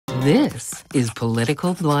This is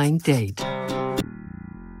Political Blind Date.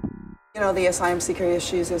 You know, the asylum seeker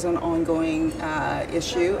issues is an ongoing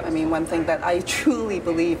issue. I mean, one thing that I truly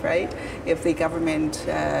believe, right, if the government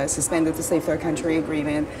suspended the Safe Third Country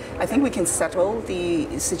Agreement, I think we can settle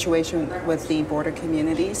the situation with the border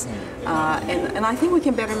communities. And I think we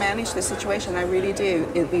can better manage the situation. I really do.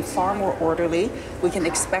 It'll be far more orderly. We can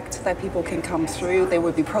expect that people can come through. There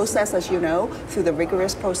will be process, as you know, through the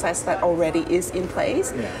rigorous process that already is in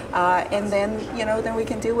place. And then, you know, then we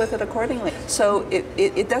can deal with it accordingly. So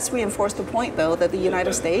it does reinforce the point, though, that the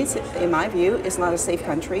United States, in my view, is not a safe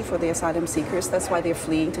country for the asylum seekers. That's why they're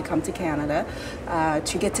fleeing to come to Canada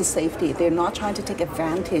to get to safety. They're not trying to take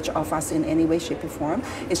advantage of us in any way, shape, or form.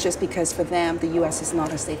 It's just because for them, the U.S. is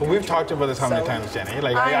not a safe country. We've talked about this how many times, Jenny?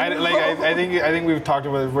 I think we've talked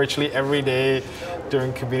about it virtually every day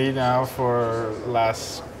during committee now for the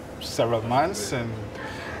last several months. And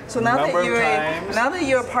so now that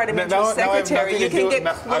you're a parliamentary secretary, you can get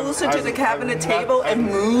closer to the cabinet table and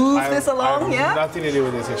move this along, yeah? Nothing to do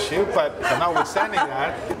with this issue, but notwithstanding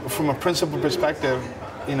that, from a principal perspective,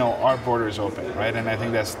 you know, our border is open, right? And I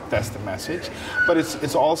think that's the message. But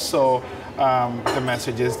it's also the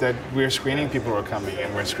message is that we're screening people who are coming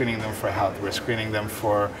in. We're screening them for health. We're screening them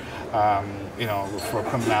for, you know, for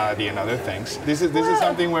criminality and other things. This is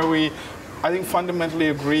something where we, I think, fundamentally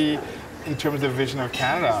agree in terms of the vision of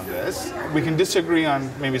Canada on this. We can disagree on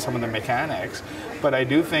maybe some of the mechanics, but I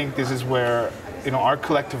do think this is where, you know, our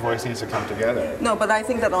collective voice needs to come together. No, but I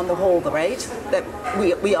think that on the whole, right, that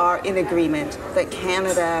we are in agreement that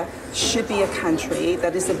Canada should be a country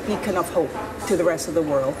that is a beacon of hope to the rest of the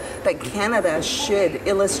world, that Canada should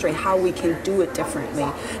illustrate how we can do it differently.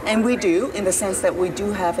 And we do, in the sense that we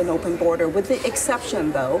do have an open border, with the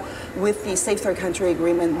exception, though, with the Safe Third Country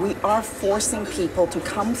Agreement, we are forcing people to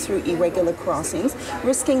come through irregular crossings,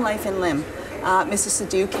 risking life and limb. Mr.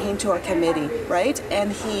 Sidhu came to our committee, right,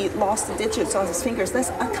 and he lost the digits on his fingers.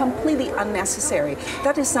 That's completely unnecessary.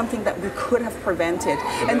 That is something that we could have prevented,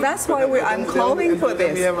 and that's why I'm calling for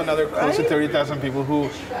this. We have another close to 30,000 people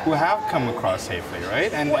who have come across safely,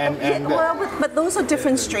 right? But those are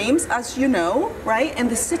different streams, as you know, right?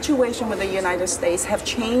 And the situation with the United States have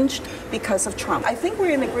changed because of Trump. I think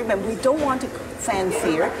we're in agreement. We don't want to fan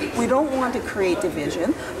fear. We don't want to create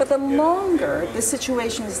division. But the longer the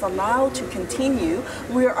situation is allowed to continue,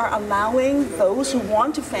 we are allowing those who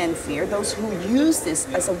want to fan fear, those who use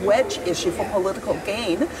this as a wedge issue for political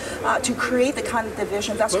gain, to create the kind of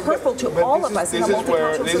division that's hurtful to all of us in a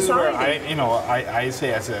multicultural society. This is where I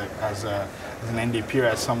say as an NDP or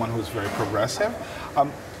as someone who's very progressive,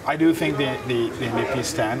 I do think the NDP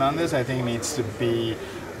stand on this, I think, needs to be,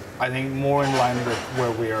 I think, more in line with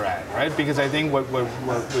where we are at, right? Because I think what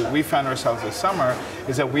we found ourselves this summer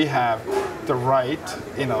is that we have the right,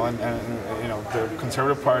 you know, and you know, the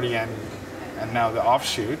Conservative Party and now the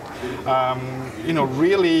offshoot, you know,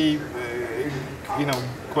 really, you know,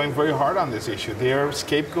 going very hard on this issue. They're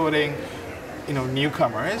scapegoating, you know,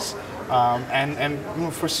 newcomers. And you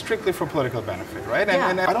know, strictly for political benefit, right?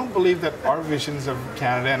 And I don't believe that our visions of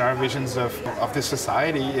Canada and our visions of this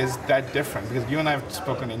society is that different, because you and I have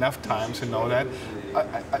spoken enough times to know that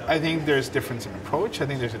I think there's difference in approach. I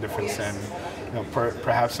think there's a difference in, you know,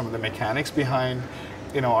 perhaps some of the mechanics behind,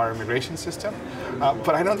 you know, our immigration system,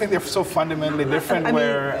 but I don't think they're so fundamentally different.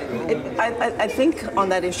 I think on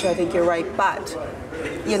that issue, I think you're right, but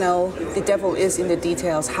you know, the devil is in the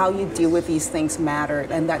details. How you deal with these things matter,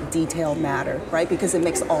 and that detail matter, right? Because it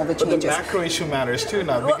makes all the changes. But the macro issue matters too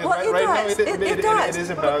now. Because it does. It is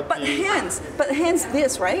about but hence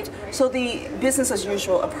this, right? So the business as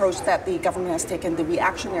usual approach that the government has taken, the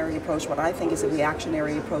reactionary approach, what I think is a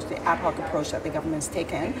reactionary approach, the ad hoc approach that the government has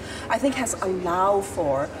taken, I think has allowed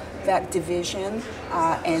for that division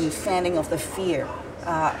and fanning of the fear.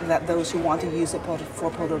 That those who want to use it for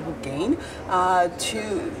political gain,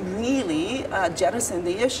 to really jettison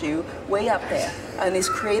the issue way up there, and is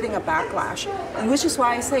creating a backlash. And which is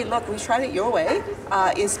why I say, look, we tried it your way.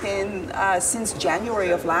 It's been since January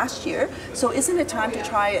of last year. So isn't it time to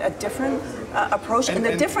try a different approach? And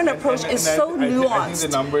the different approach is so nuanced. I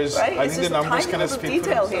think the numbers, right? I think the numbers kind of speak for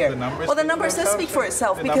themselves. Well, the numbers does speak for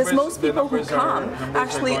itself, because most people who come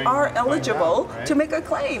actually are eligible to make a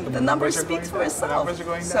claim. The numbers speaks for itself.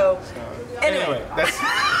 So anyway, that's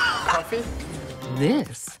coffee.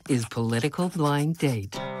 This is Political Blind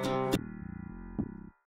Date.